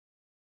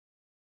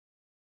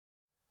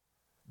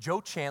Joe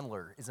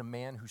Chandler is a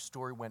man whose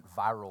story went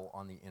viral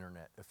on the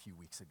internet a few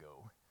weeks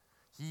ago.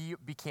 He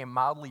became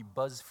mildly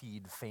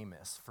BuzzFeed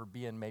famous for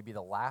being maybe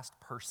the last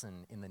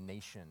person in the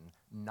nation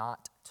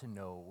not to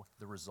know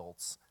the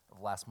results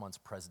of last month's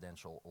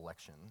presidential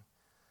election.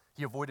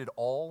 He avoided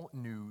all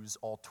news,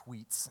 all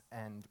tweets,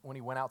 and when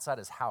he went outside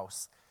his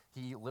house,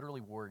 he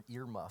literally wore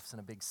earmuffs and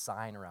a big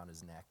sign around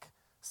his neck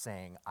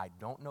saying, "I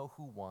don't know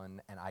who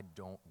won and I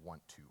don't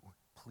want to.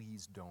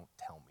 Please don't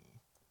tell me."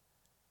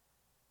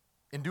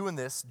 In doing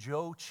this,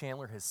 Joe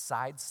Chandler has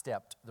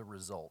sidestepped the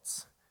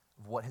results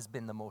of what has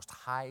been the most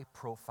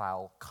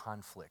high-profile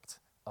conflict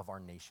of our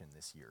nation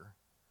this year.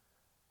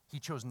 He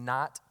chose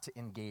not to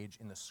engage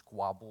in the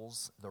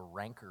squabbles, the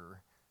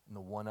rancor, and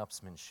the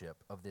one-upsmanship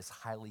of this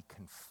highly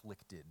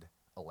conflicted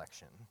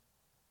election.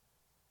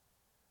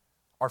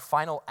 Our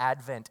final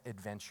Advent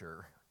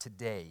adventure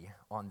today,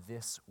 on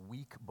this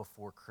week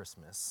before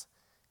Christmas,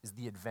 is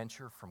the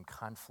adventure from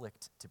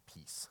conflict to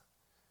peace.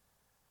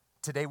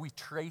 Today we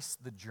trace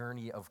the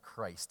journey of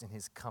Christ in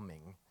his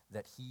coming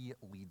that he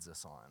leads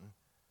us on,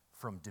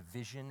 from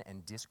division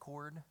and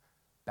discord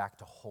back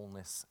to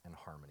wholeness and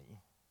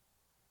harmony.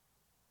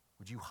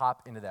 Would you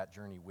hop into that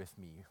journey with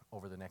me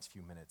over the next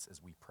few minutes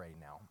as we pray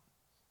now?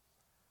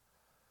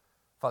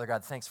 Father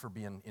God, thanks for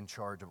being in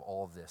charge of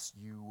all of this.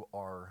 You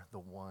are the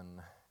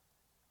one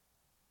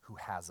who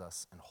has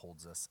us and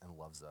holds us and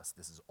loves us.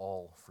 This is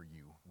all for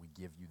you. We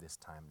give you this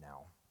time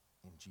now.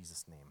 In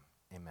Jesus' name,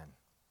 amen.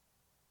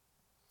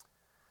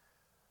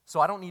 So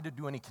I don't need to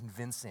do any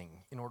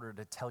convincing in order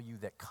to tell you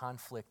that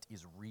conflict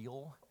is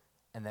real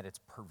and that it's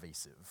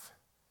pervasive.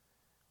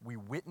 We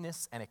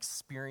witness and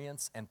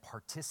experience and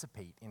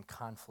participate in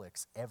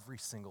conflicts every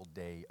single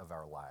day of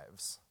our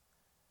lives.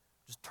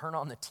 Just turn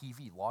on the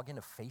TV, log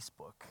into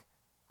Facebook,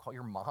 call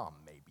your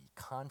mom maybe.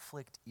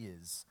 Conflict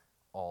is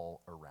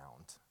all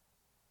around.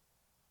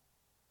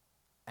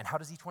 And how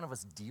does each one of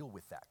us deal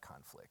with that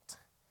conflict?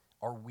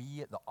 Are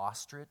we the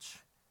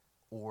ostrich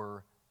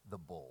or the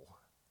bull?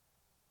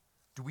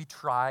 Do we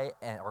try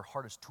our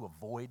hardest to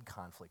avoid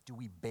conflict? Do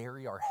we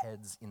bury our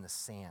heads in the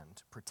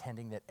sand,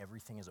 pretending that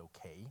everything is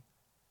okay?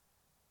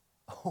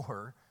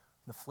 Or,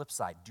 on the flip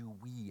side, do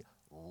we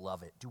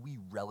love it? Do we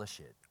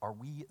relish it? Are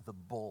we the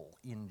bull,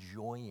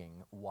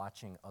 enjoying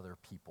watching other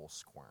people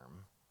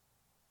squirm?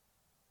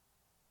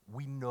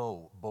 We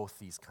know both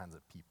these kinds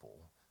of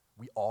people.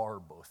 We are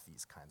both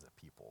these kinds of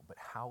people. But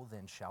how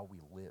then shall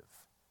we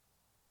live?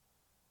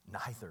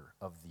 Neither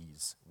of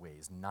these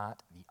ways,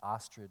 not the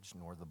ostrich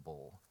nor the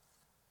bull.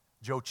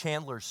 Joe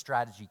Chandler's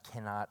strategy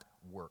cannot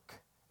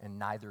work, and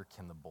neither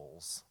can the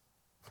bull's.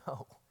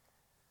 No.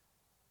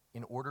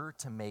 In order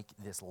to make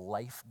this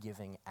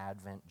life-giving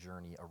Advent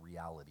journey a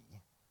reality,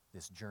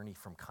 this journey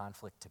from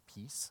conflict to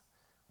peace,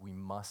 we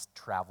must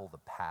travel the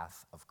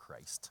path of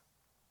Christ.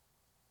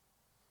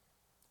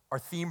 Our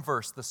theme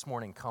verse this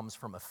morning comes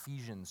from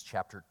Ephesians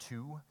chapter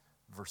 2,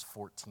 verse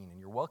 14, and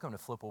you're welcome to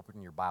flip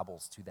open your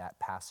Bibles to that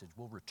passage.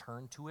 We'll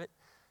return to it.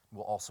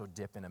 We'll also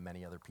dip into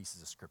many other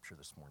pieces of scripture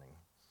this morning.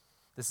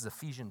 This is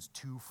Ephesians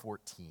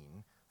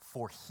 2:14.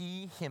 For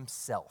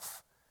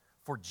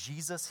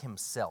Jesus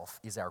himself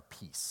is our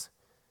peace,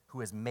 who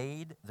has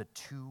made the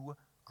two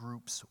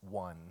groups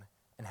one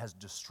and has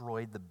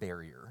destroyed the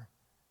barrier,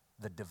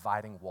 the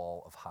dividing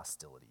wall of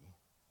hostility.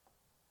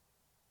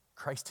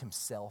 Christ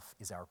himself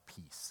is our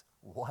peace.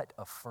 What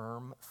a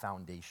firm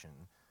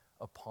foundation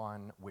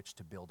upon which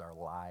to build our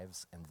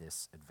lives and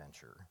this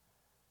adventure.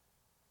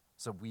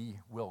 So we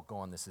will go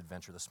on this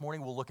adventure. This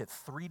morning we'll look at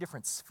three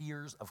different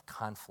spheres of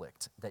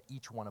conflict that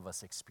each one of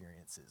us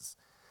experiences: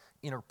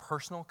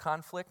 interpersonal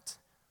conflict,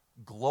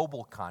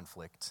 global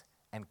conflict,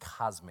 and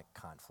cosmic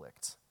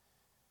conflict.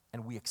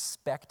 And we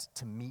expect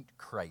to meet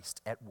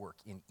Christ at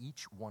work in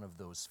each one of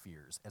those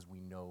spheres, as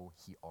we know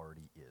he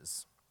already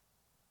is.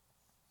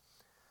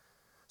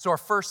 So our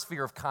first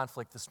sphere of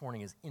conflict this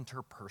morning is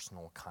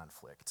interpersonal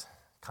conflict,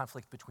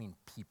 conflict between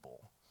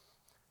people.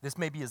 This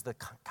maybe is the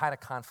kind of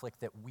conflict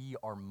that we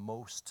are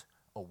most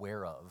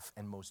aware of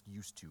and most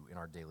used to in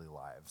our daily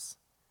lives.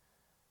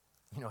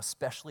 You know,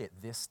 especially at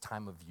this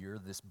time of year,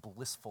 this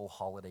blissful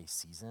holiday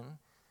season,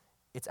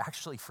 it's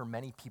actually for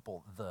many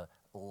people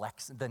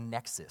the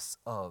nexus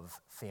of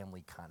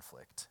family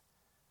conflict.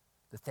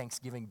 The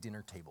Thanksgiving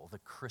dinner table, the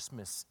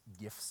Christmas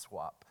gift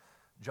swap,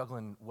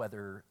 juggling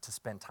whether to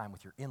spend time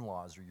with your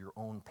in-laws or your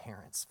own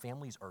parents.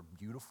 Families are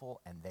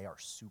beautiful and they are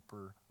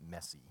super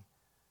messy.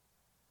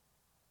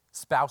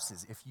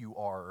 Spouses, if you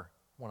are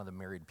one of the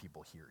married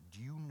people here,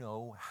 do you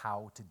know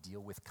how to deal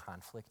with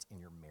conflict in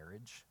your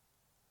marriage?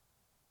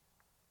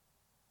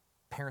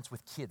 Parents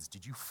with kids,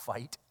 did you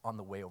fight on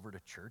the way over to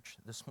church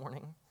this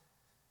morning?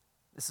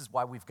 This is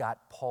why we've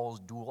got Paul's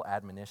dual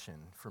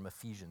admonition from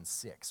Ephesians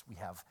 6. We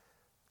have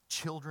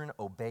children,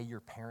 obey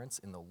your parents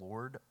in the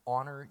Lord,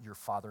 honor your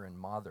father and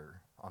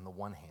mother on the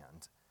one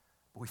hand.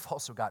 But we've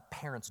also got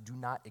parents, do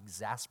not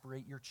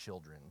exasperate your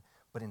children,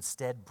 but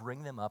instead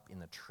bring them up in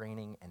the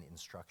training and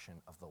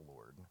instruction of the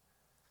Lord.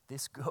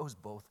 This goes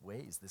both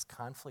ways, this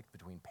conflict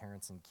between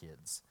parents and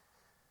kids.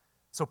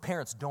 So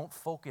parents, don't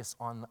focus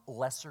on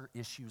lesser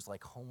issues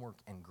like homework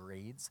and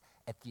grades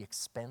at the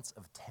expense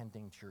of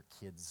tending to your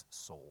kids'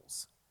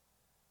 souls.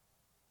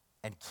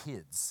 And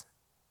kids,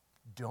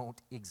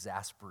 don't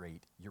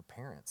exasperate your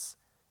parents.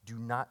 Do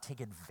not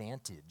take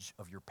advantage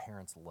of your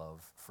parents'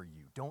 love for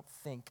you. Don't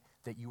think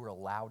that you are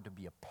allowed to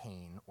be a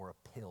pain or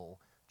a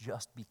pill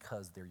just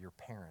because they're your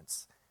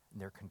parents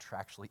and they're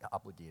contractually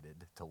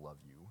obligated to love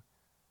you.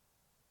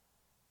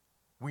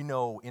 We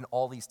know in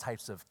all these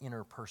types of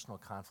interpersonal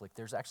conflict,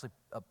 there's actually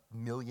a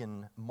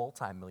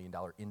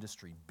multi-million-dollar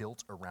industry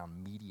built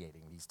around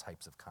mediating these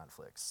types of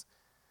conflicts.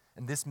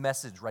 And this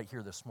message right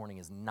here this morning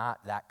is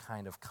not that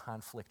kind of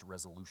conflict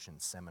resolution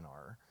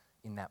seminar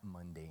in that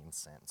mundane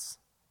sense.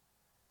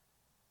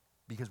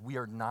 Because we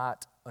are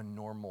not a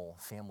normal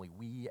family.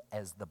 We,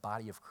 as the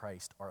body of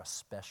Christ, are a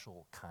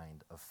special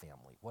kind of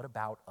family. What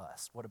about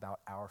us? What about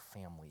our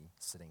family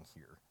sitting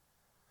here?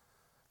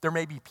 There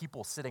may be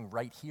people sitting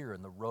right here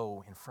in the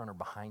row in front or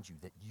behind you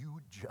that you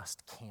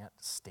just can't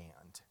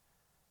stand.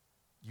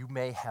 You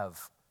may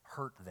have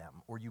hurt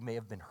them, or you may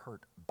have been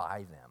hurt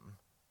by them.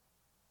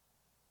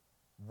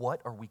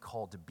 What are we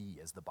called to be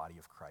as the body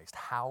of Christ?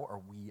 How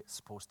are we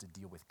supposed to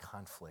deal with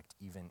conflict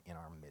even in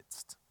our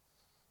midst?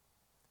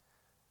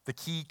 The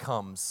key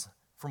comes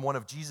from one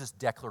of Jesus'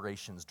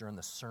 declarations during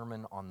the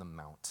Sermon on the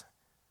Mount.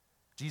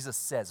 Jesus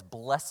says,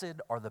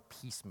 "Blessed are the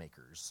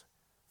peacemakers,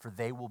 for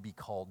they will be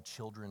called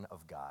children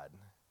of God."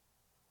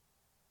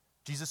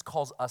 Jesus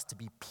calls us to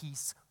be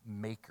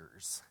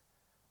peacemakers.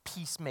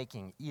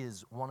 Peacemaking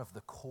is one of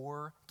the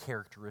core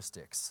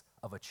characteristics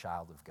of a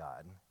child of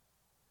God.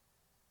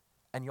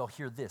 And you'll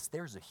hear this,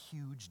 there's a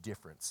huge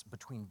difference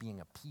between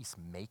being a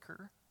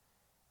peacemaker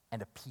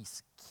and a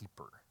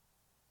peacekeeper.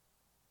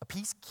 A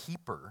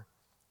peacekeeper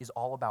is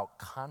all about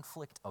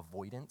conflict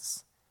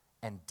avoidance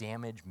and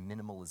damage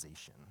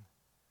minimalization.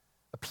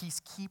 A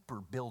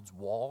peacekeeper builds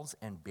walls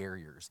and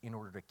barriers in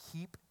order to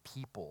keep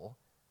people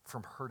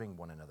from hurting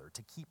one another,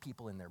 to keep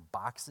people in their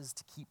boxes,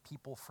 to keep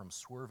people from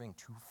swerving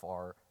too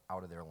far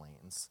out of their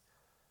lanes.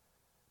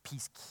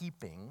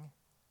 Peacekeeping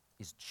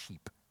is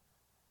cheap.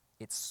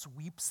 It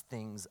sweeps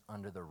things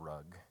under the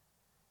rug.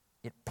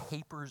 It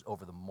papers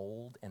over the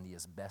mold and the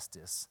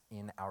asbestos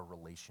in our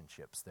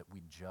relationships that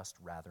we'd just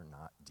rather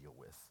not deal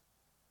with.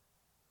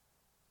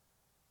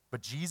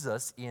 But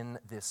Jesus, in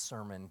this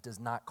sermon, does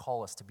not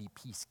call us to be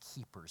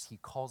peacekeepers. He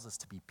calls us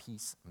to be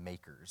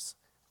peacemakers.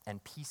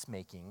 And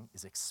peacemaking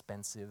is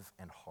expensive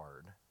and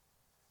hard.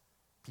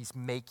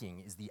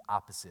 Peacemaking is the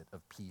opposite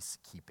of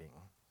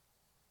peacekeeping.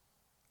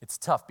 It's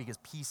tough because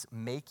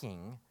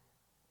peacemaking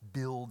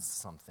builds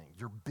something.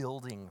 You're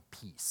building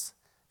peace.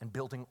 And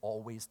building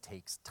always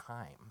takes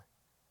time.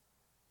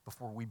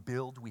 Before we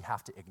build, we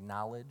have to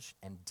acknowledge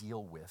and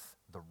deal with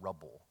the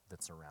rubble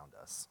that's around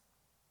us.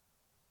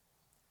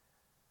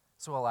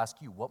 So I'll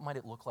ask you, what might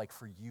it look like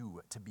for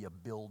you to be a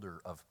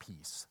builder of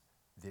peace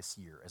this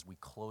year as we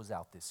close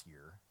out this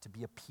year, to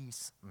be a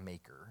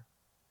peacemaker?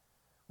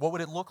 What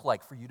would it look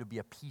like for you to be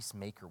a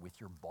peacemaker with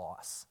your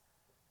boss,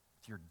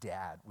 with your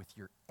dad, with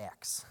your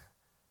ex,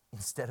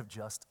 instead of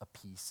just a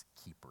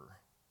peacekeeper?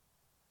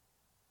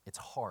 It's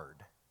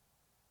hard,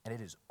 and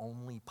it is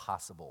only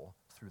possible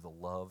through the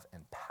love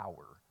and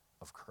power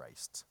of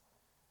Christ.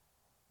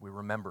 We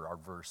remember our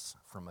verse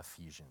from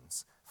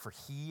Ephesians. For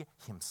he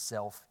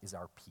himself is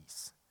our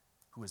peace,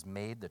 who has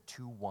made the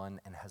two one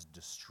and has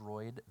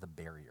destroyed the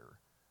barrier,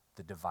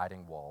 the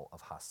dividing wall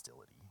of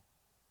hostility.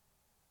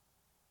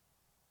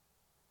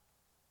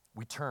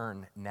 We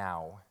turn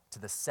now to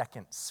the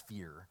second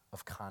sphere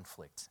of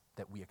conflict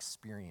that we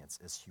experience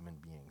as human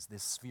beings,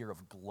 this sphere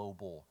of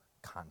global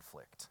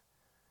conflict.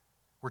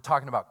 We're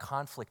talking about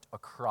conflict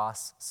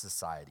across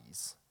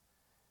societies.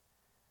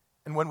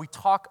 And when we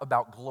talk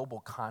about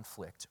global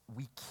conflict,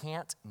 we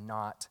can't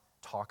not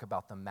talk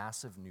about the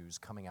massive news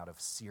coming out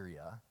of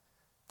Syria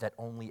that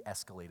only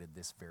escalated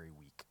this very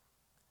week.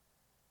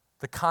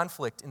 The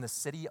conflict in the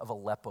city of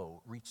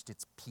Aleppo reached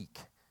its peak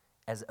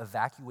as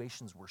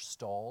evacuations were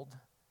stalled,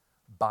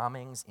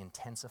 bombings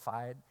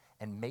intensified,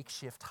 and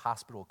makeshift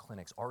hospital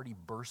clinics already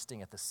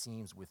bursting at the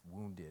seams with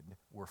wounded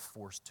were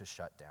forced to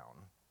shut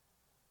down.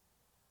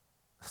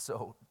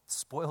 So,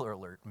 spoiler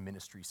alert,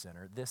 Ministry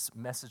Center, this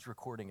message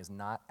recording is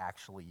not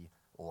actually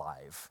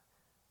live.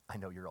 I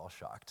know you're all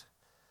shocked.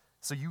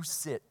 So you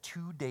sit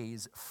 2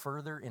 days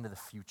further into the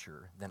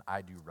future than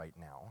I do right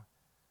now,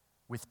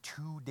 with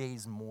 2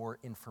 days more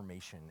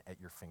information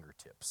at your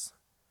fingertips.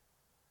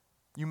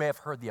 You may have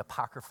heard the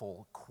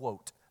apocryphal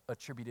quote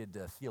attributed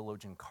to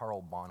theologian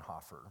Karl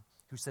Bonhoeffer,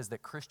 who says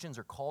that Christians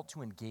are called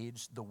to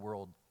engage the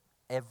world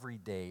every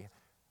day.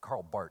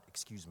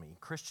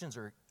 Christians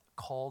are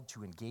called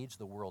to engage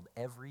the world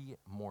every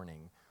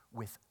morning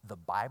with the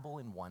Bible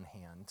in one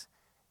hand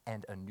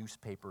and a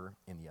newspaper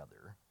in the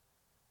other.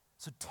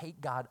 So take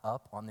God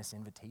up on this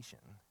invitation.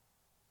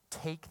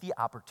 Take the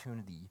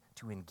opportunity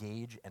to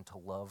engage and to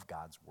love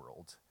God's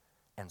world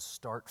and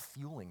start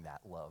fueling that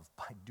love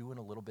by doing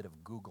a little bit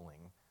of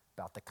Googling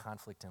about the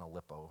conflict in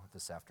Aleppo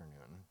this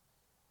afternoon.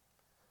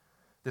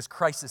 This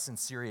crisis in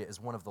Syria is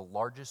one of the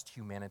largest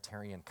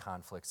humanitarian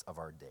conflicts of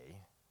our day.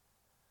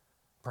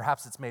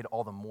 Perhaps it's made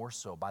all the more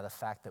so by the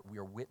fact that we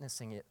are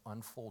witnessing it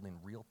unfold in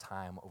real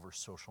time over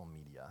social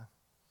media.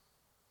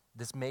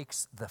 This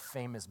makes the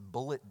famous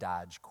bullet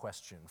dodge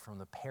question from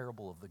the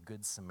parable of the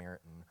Good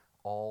Samaritan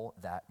all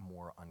that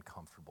more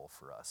uncomfortable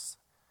for us.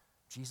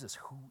 Jesus,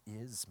 who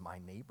is my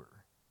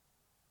neighbor?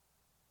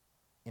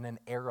 In an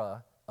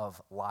era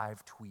of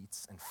live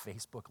tweets and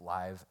Facebook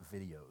Live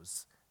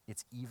videos,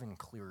 it's even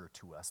clearer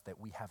to us that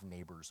we have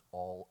neighbors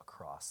all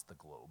across the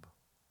globe.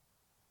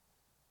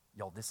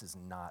 Y'all, this is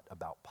not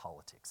about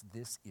politics.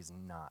 This is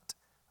not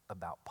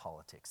about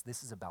politics.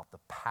 This is about the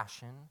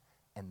passion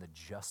and the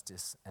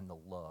justice and the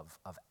love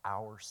of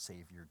our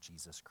Savior,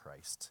 Jesus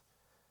Christ.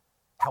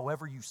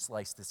 However you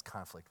slice this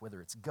conflict,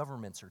 whether it's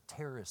governments or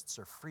terrorists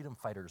or freedom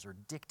fighters or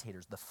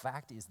dictators, the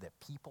fact is that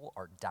people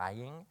are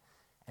dying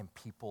and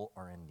people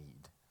are in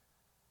need.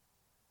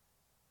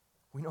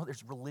 We know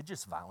there's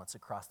religious violence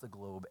across the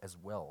globe as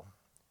well.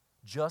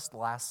 Just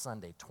last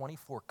Sunday,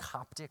 24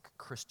 Coptic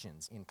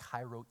Christians in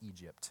Cairo,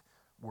 Egypt,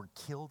 were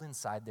killed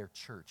inside their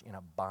church in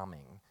a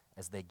bombing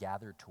as they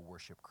gathered to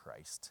worship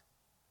Christ.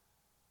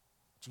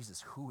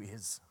 Jesus, who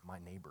is my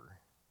neighbor?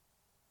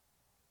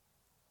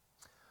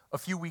 A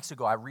few weeks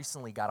ago, I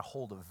recently got a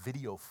hold of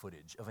video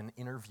footage of an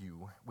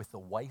interview with the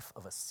wife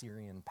of a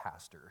Syrian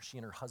pastor. She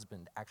and her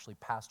husband actually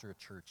pastor a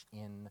church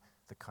in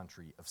the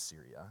country of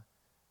Syria.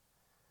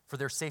 For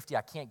their safety,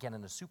 I can't get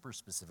into super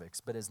specifics,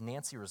 but as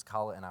Nancy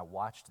Rizkala and I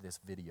watched this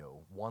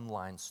video, one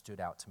line stood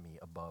out to me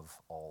above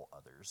all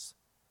others.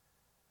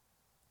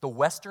 The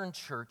Western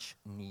church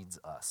needs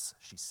us,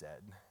 she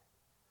said.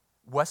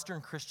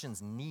 Western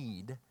Christians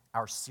need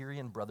our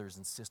Syrian brothers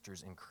and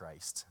sisters in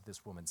Christ,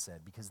 this woman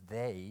said, because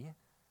they,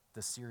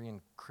 the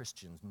Syrian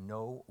Christians,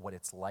 know what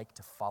it's like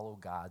to follow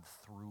God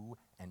through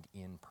and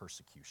in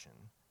persecution.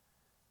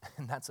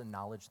 And that's a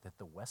knowledge that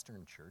the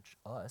Western church,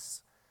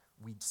 us,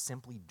 we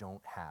simply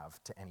don't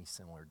have to any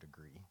similar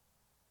degree.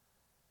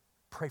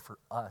 Pray for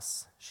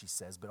us, she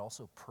says, but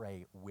also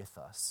pray with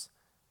us.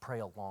 Pray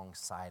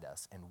alongside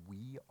us, and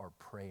we are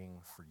praying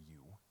for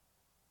you.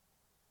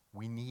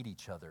 We need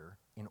each other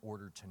in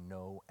order to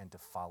know and to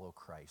follow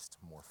Christ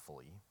more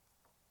fully.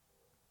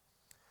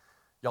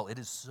 Y'all, it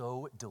is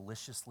so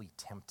deliciously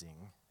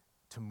tempting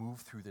to move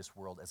through this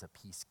world as a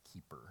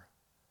peacekeeper,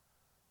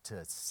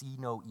 to see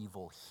no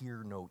evil,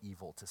 hear no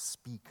evil, to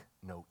speak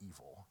no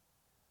evil.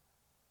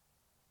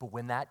 But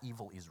when that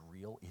evil is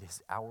real, it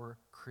is our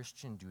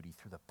Christian duty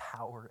through the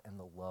power and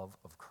the love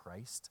of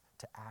Christ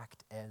to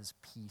act as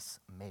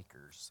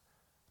peacemakers,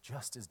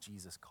 just as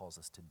Jesus calls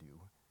us to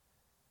do.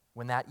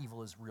 When that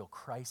evil is real,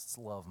 Christ's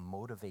love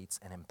motivates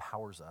and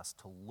empowers us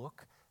to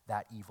look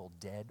that evil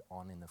dead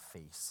on in the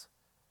face,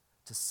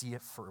 to see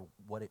it for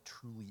what it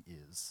truly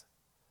is.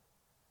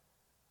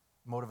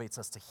 Motivates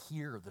us to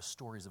hear the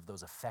stories of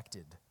those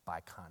affected by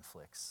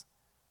conflicts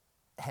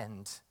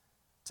and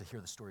to hear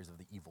the stories of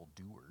the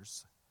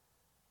evildoers.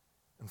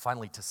 And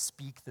finally, to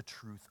speak the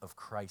truth of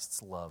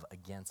Christ's love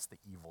against the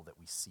evil that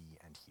we see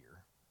and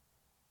hear.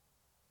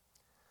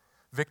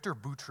 Victor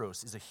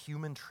Boutros is a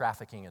human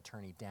trafficking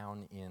attorney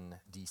down in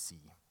D.C.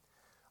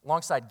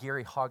 Alongside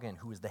Gary Haugen,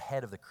 who is the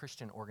head of the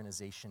Christian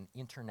organization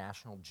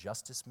International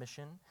Justice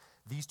Mission,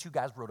 these two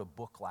guys wrote a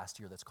book last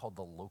year that's called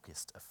The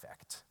Locust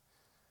Effect.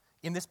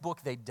 In this book,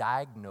 they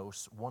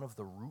diagnose one of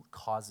the root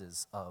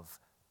causes of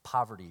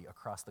poverty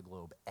across the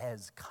globe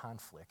as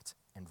conflict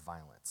and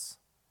violence.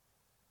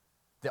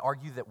 They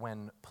argue that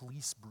when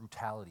police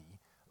brutality,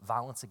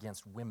 violence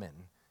against women,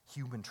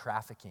 human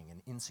trafficking,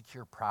 and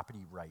insecure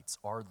property rights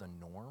are the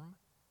norm,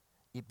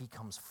 it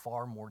becomes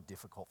far more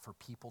difficult for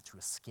people to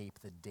escape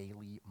the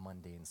daily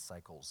mundane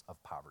cycles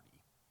of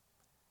poverty.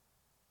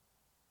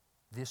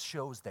 This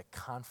shows that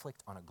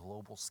conflict on a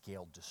global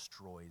scale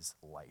destroys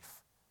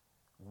life.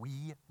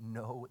 We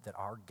know that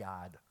our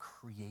God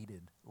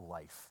created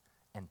life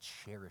and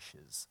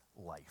cherishes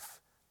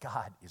life.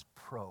 God is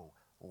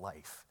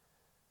pro-life.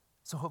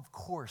 So of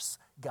course,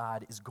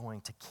 God is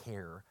going to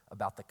care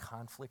about the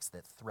conflicts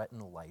that threaten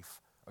life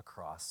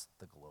across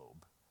the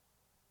globe.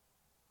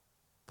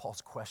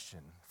 Paul's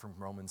question from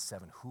Romans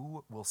 7,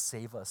 who will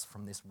save us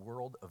from this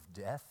world of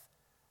death?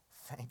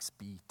 Thanks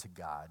be to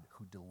God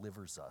who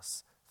delivers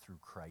us through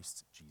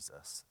Christ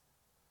Jesus.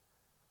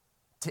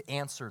 To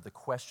answer the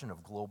question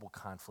of global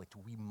conflict,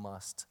 we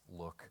must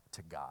look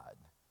to God.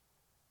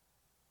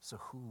 So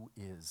who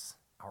is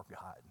our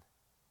God?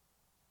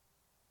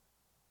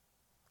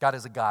 God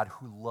is a God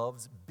who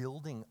loves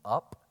building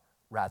up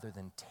rather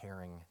than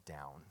tearing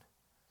down.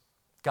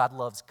 God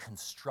loves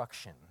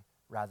construction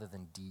rather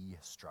than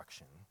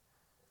destruction.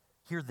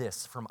 Hear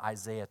this from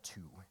Isaiah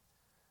 2.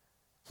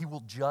 He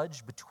will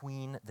judge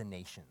between the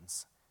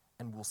nations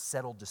and will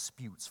settle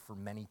disputes for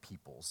many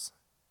peoples.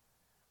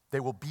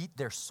 They will beat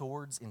their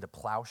swords into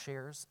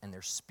plowshares and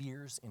their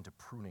spears into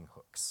pruning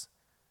hooks.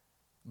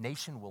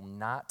 Nation will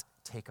not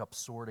take up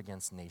sword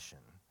against nation,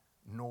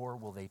 nor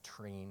will they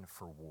train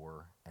for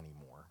war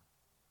anymore.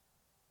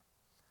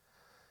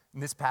 In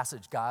this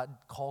passage, God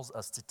calls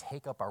us to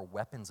take up our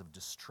weapons of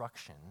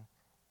destruction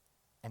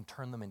and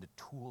turn them into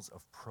tools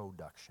of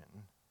production.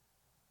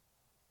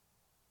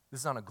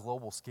 This is on a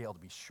global scale, to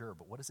be sure,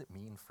 but what does it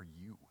mean for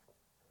you?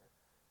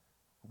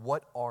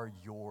 What are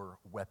your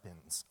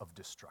weapons of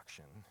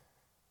destruction?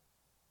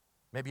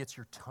 Maybe it's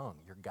your tongue,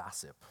 your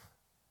gossip.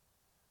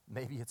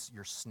 Maybe it's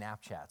your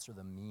Snapchats or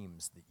the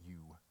memes that you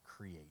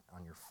create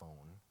on your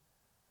phone.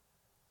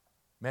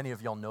 Many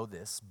of y'all know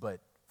this,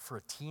 but for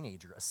a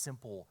teenager, a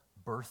simple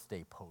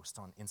birthday post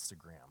on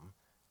Instagram,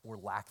 or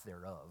lack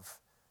thereof,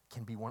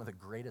 can be one of the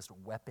greatest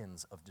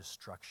weapons of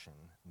destruction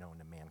known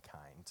to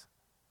mankind.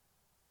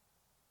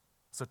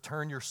 So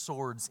turn your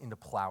swords into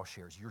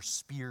plowshares, your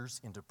spears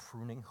into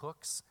pruning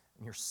hooks,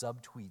 and your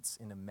subtweets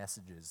into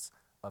messages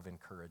of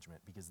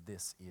encouragement, because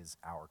this is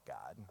our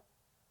God.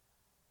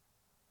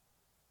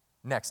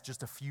 Next,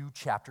 just a few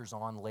chapters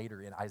on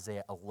later in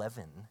Isaiah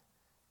 11,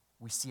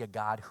 we see a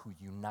God who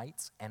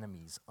unites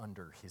enemies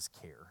under his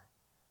care.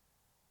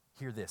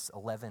 Hear this,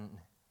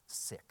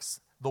 11:6.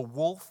 The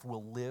wolf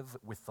will live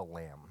with the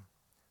lamb.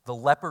 The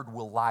leopard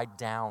will lie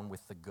down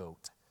with the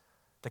goat.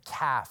 The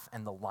calf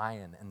and the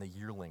lion and the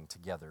yearling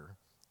together,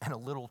 and a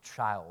little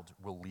child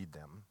will lead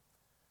them.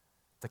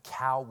 The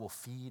cow will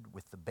feed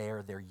with the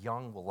bear. Their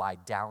young will lie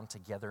down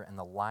together, and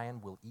the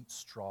lion will eat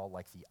straw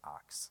like the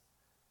ox.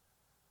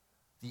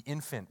 The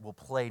infant will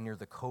play near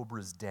the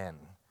cobra's den,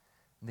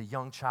 and the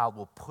young child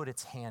will put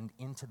its hand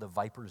into the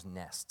viper's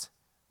nest.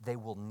 They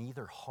will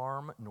neither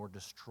harm nor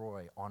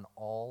destroy on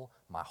all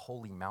my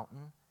holy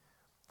mountain,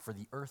 for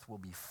the earth will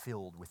be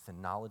filled with the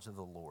knowledge of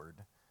the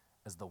Lord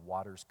as the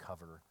waters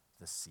cover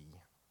the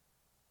sea.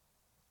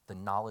 The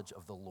knowledge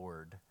of the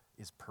Lord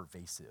is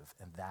pervasive,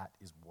 and that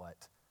is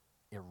what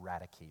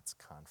eradicates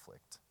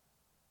conflict.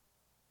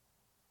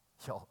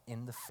 Y'all,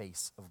 in the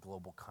face of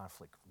global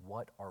conflict,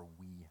 what are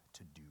we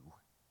to do?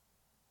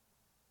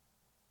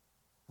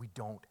 We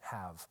don't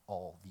have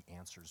all the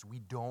answers. We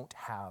don't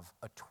have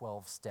a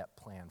 12-step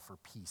plan for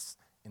peace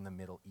in the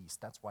Middle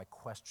East. That's why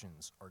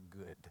questions are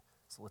good.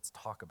 So let's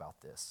talk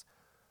about this.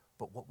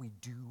 But what we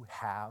do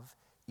have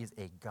is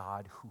a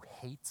God who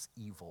hates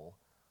evil,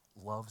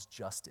 loves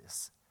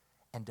justice,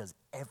 and does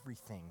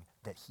everything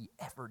that he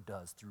ever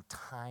does through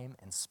time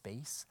and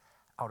space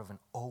out of an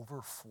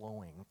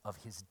overflowing of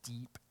his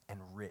deep and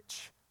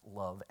rich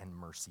love and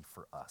mercy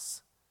for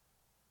us.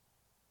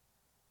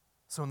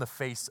 So in the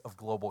face of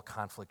global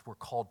conflict, we're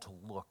called to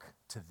look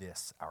to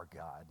this, our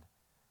God.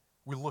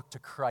 We look to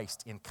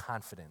Christ in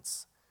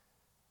confidence,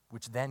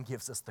 which then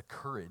gives us the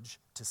courage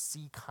to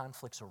see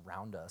conflicts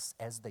around us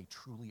as they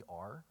truly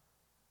are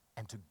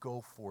and to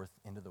go forth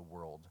into the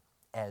world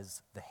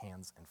as the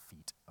hands and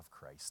feet of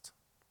Christ.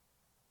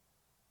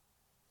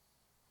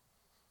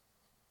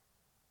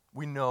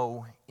 We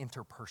know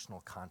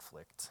interpersonal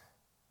conflict.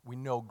 We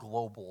know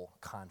global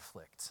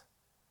conflict.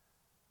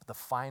 But the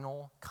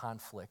final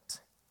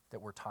conflict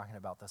that we're talking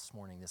about this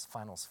morning, this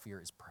final sphere,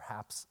 is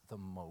perhaps the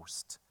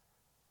most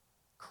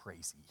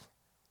crazy.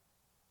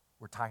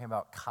 We're talking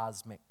about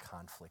cosmic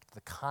conflict,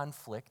 the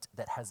conflict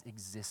that has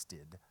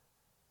existed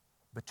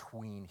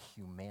between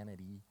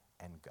humanity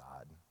and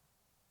God.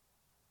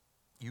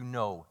 You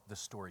know the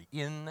story.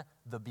 In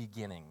the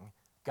beginning,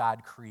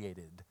 God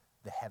created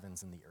the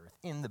heavens and the earth.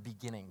 In the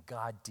beginning,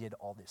 God did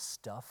all this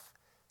stuff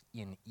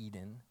in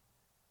Eden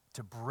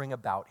to bring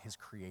about his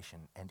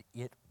creation, and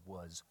it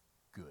was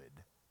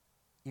good.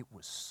 It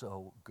was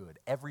so good.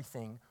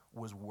 Everything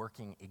was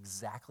working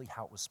exactly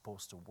how it was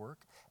supposed to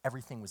work.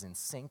 Everything was in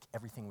sync.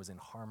 Everything was in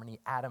harmony.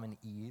 Adam and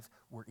Eve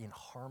were in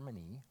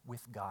harmony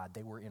with God.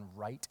 They were in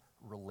right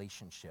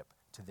relationship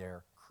to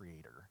their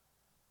Creator.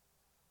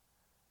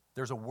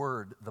 There's a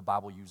word the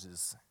Bible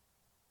uses.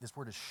 This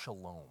word is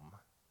shalom.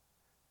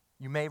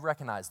 You may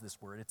recognize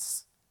this word.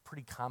 It's a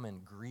pretty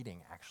common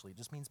greeting, actually. It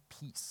just means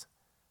peace.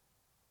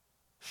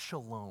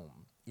 Shalom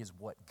is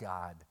what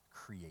God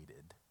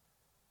created.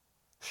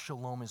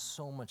 Shalom is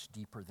so much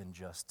deeper than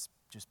just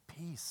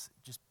peace,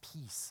 just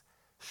peace.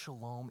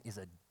 Shalom is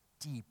a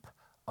deep,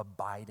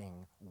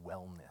 abiding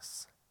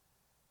wellness.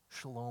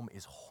 Shalom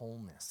is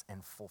wholeness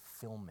and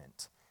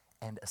fulfillment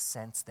and a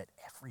sense that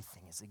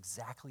everything is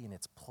exactly in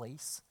its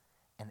place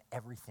and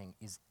everything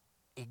is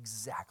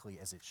exactly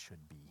as it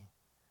should be.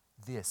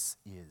 This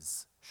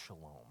is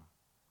shalom.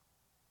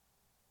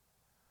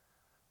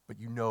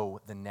 But you know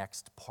the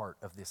next part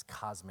of this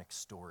cosmic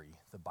story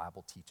the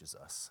Bible teaches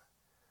us.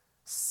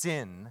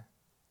 Sin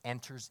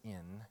enters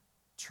in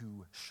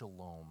to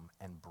shalom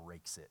and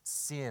breaks it.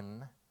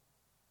 Sin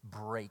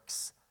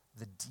breaks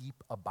the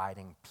deep,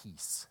 abiding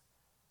peace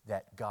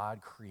that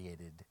God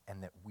created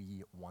and that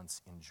we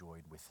once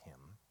enjoyed with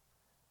him.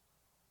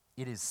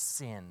 It is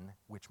sin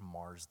which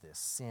mars this.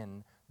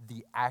 Sin,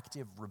 the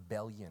active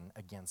rebellion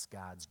against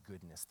God's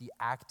goodness, the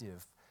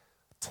active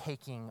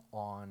taking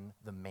on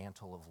the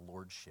mantle of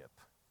lordship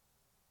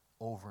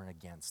over and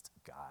against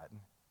God.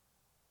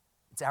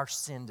 It's our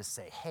sin to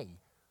say, hey,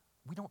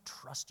 we don't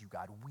trust you,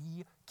 God.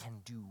 We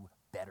can do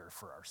better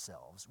for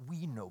ourselves.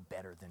 We know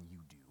better than you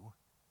do.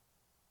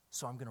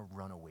 So I'm going to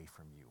run away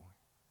from you.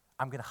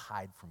 I'm going to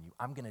hide from you.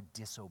 I'm going to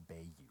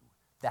disobey you.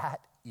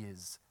 That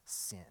is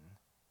sin.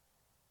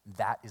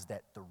 That is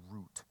at the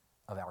root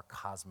of our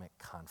cosmic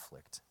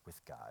conflict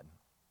with God.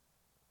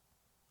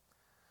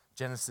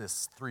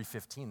 Genesis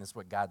 3:15, this is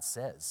what God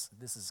says.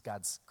 This is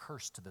God's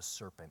curse to the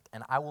serpent.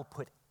 And I will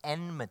put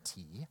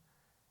enmity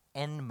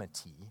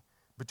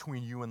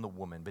between you and the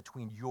woman,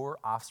 between your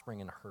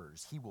offspring and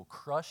hers. He will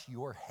crush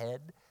your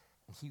head,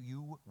 and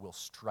you will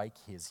strike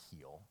his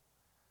heel.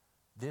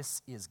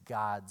 This is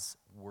God's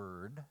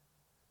word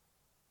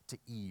to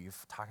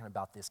Eve, talking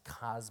about this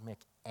cosmic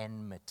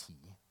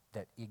enmity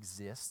that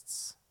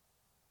exists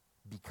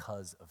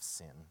because of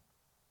sin.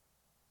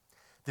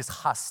 This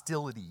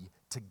hostility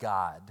to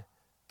God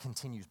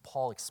continues.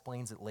 Paul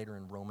explains it later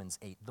in Romans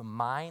 8. The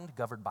mind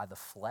governed by the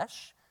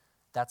flesh,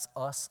 that's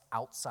us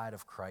outside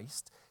of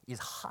Christ, is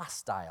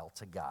hostile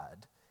to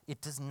God.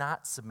 It does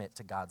not submit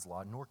to God's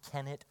law, nor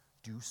can it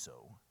do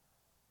so.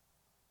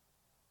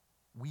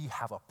 We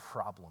have a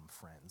problem,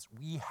 friends.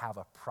 We have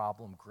a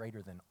problem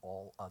greater than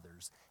all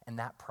others, and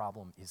that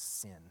problem is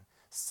sin.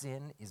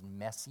 Sin is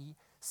messy.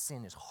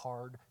 Sin is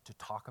hard to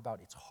talk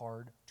about. It's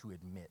hard to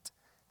admit.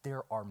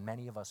 There are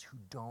many of us who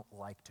don't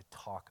like to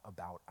talk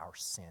about our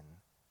sin.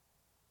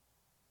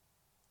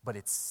 But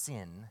it's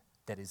sin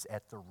that is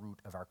at the root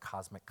of our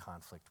cosmic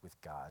conflict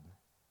with God.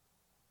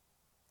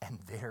 And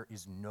there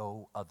is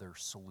no other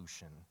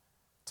solution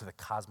to the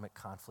cosmic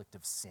conflict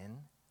of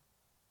sin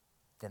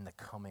than the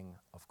coming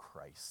of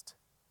Christ.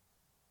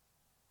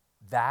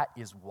 That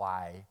is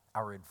why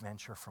our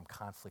adventure from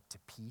conflict to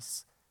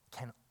peace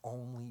can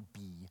only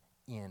be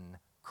in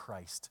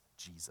Christ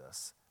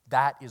Jesus.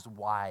 That is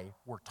why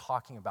we're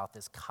talking about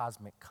this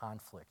cosmic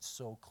conflict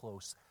so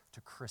close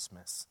to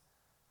Christmas,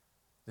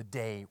 the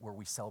day where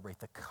we celebrate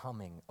the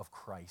coming of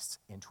Christ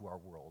into our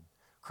world.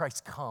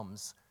 Christ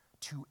comes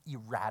to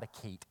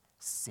eradicate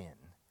sin.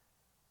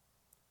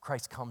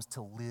 Christ comes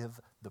to live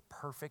the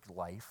perfect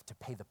life, to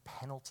pay the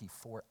penalty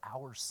for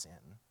our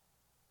sin,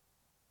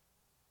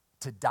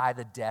 to die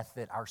the death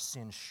that our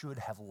sin should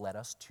have led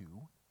us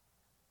to,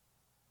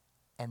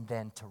 and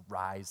then to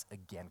rise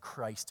again.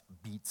 Christ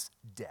beats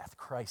death.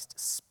 Christ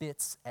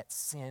spits at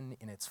sin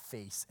in its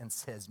face and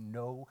says,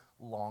 no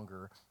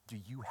longer do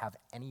you have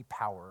any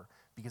power,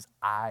 because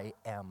I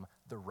am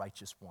the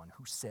righteous one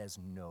who says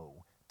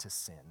no to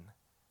sin.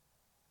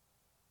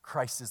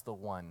 Christ is the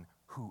one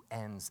who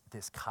ends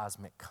this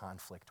cosmic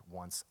conflict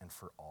once and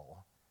for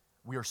all.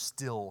 We are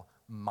still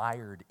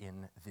mired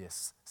in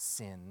this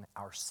sin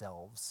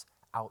ourselves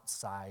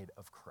outside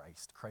of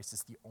Christ. Christ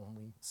is the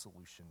only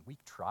solution. We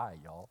try,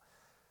 y'all.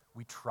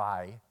 We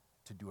try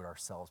to do it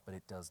ourselves, but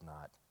it does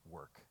not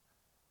work.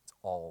 It's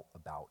all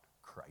about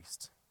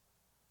Christ.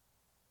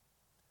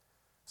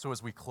 So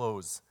as we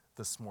close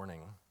this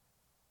morning,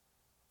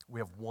 we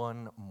have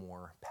one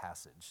more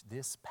passage.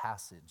 This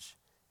passage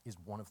is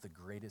one of the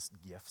greatest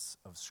gifts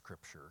of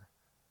Scripture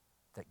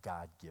that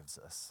God gives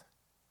us.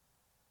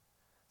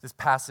 This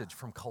passage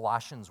from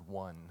Colossians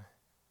 1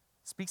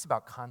 speaks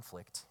about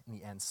conflict in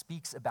the end,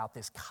 speaks about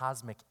this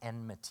cosmic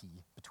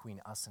enmity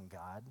between us and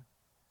God,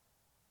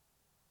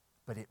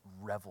 but it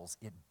revels,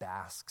 it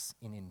basks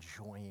in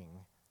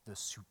enjoying the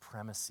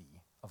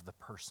supremacy of the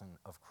person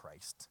of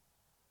Christ.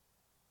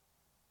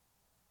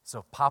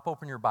 So pop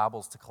open your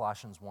Bibles to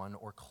Colossians 1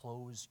 or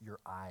close your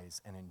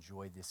eyes and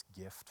enjoy this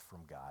gift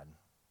from God.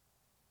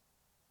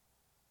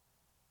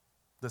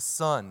 The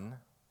Son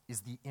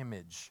is the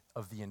image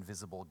of the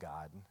invisible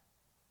God,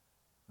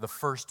 the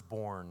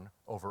firstborn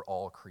over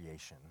all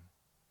creation.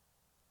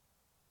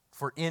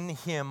 For in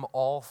him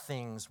all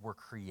things were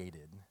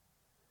created,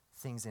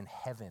 things in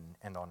heaven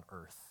and on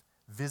earth,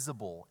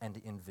 visible and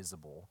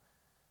invisible,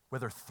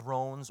 whether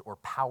thrones or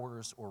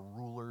powers or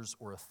rulers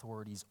or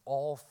authorities,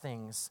 all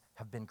things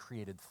have been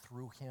created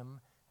through him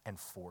and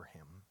for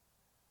him.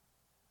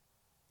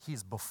 He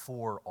is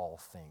before all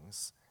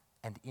things,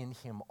 and in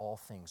him all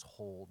things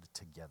hold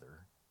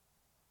together.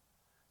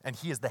 And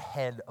he is the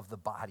head of the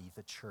body,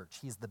 the church.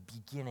 He is the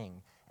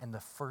beginning and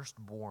the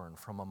firstborn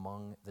from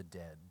among the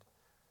dead,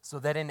 so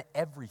that in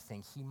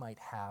everything he might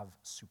have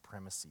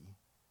supremacy.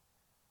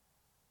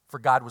 For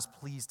God was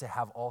pleased to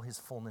have all his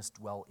fullness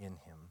dwell in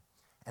him,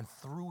 and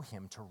through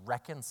him to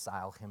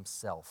reconcile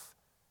himself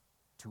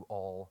to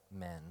all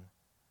men,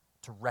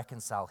 to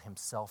reconcile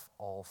himself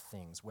all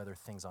things, whether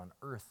things on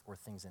earth or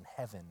things in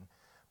heaven,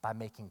 by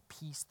making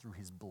peace through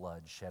his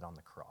blood shed on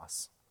the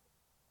cross.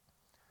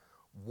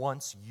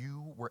 Once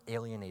you were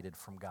alienated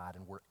from God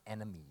and were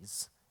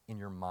enemies in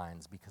your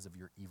minds because of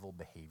your evil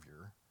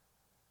behavior,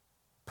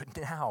 but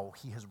now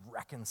he has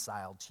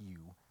reconciled to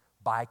you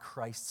by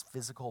Christ's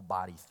physical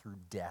body through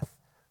death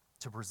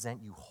to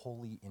present you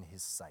holy in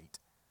his sight,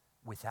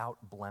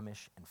 without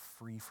blemish and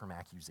free from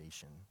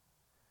accusation.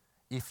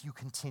 If you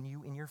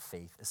continue in your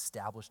faith,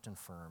 established and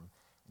firm,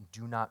 and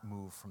do not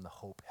move from the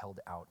hope held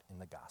out in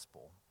the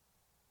gospel.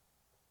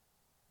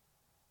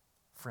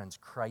 Friends,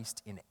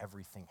 Christ in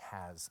everything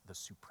has the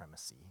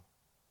supremacy.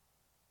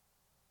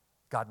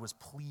 God was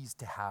pleased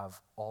to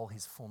have all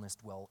his fullness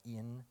dwell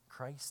in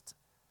Christ.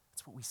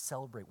 That's what we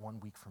celebrate 1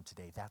 week from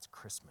today. That's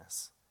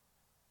Christmas.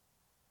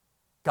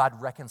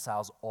 God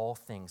reconciles all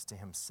things to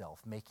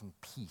himself, making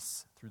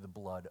peace through the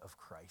blood of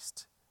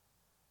Christ.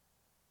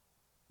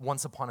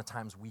 Once upon a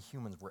time, we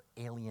humans were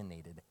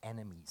alienated,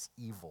 enemies,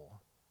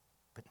 evil.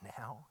 But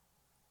now,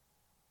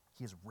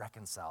 he has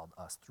reconciled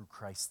us through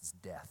Christ's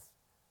death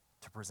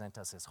to present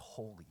us as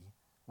holy,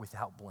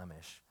 without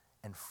blemish,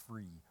 and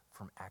free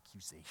from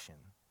accusation.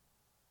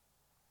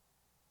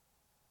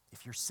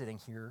 If you're sitting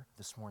here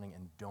this morning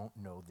and don't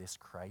know this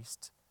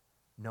Christ,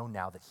 know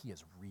now that he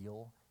is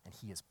real, and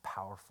he is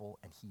powerful,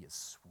 and he is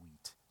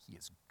sweet. He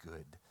is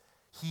good.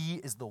 He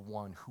is the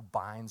one who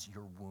binds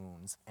your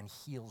wounds and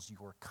heals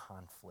your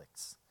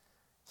conflicts.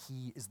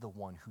 He is the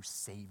one who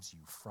saves you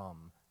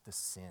from the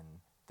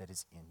sin that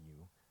is in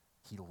you.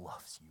 He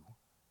loves you.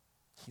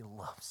 He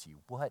loves you.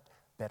 What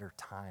better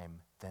time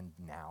than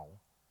now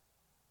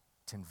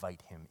to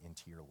invite him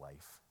into your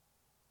life?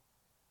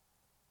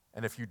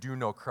 And if you do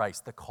know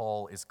Christ, the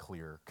call is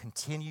clear.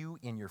 Continue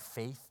in your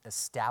faith,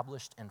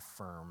 established and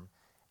firm,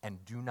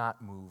 and do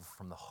not move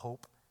from the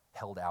hope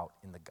held out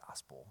in the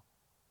gospel.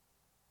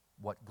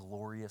 What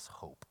glorious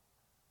hope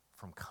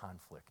from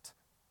conflict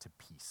to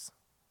peace.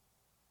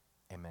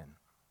 Amen.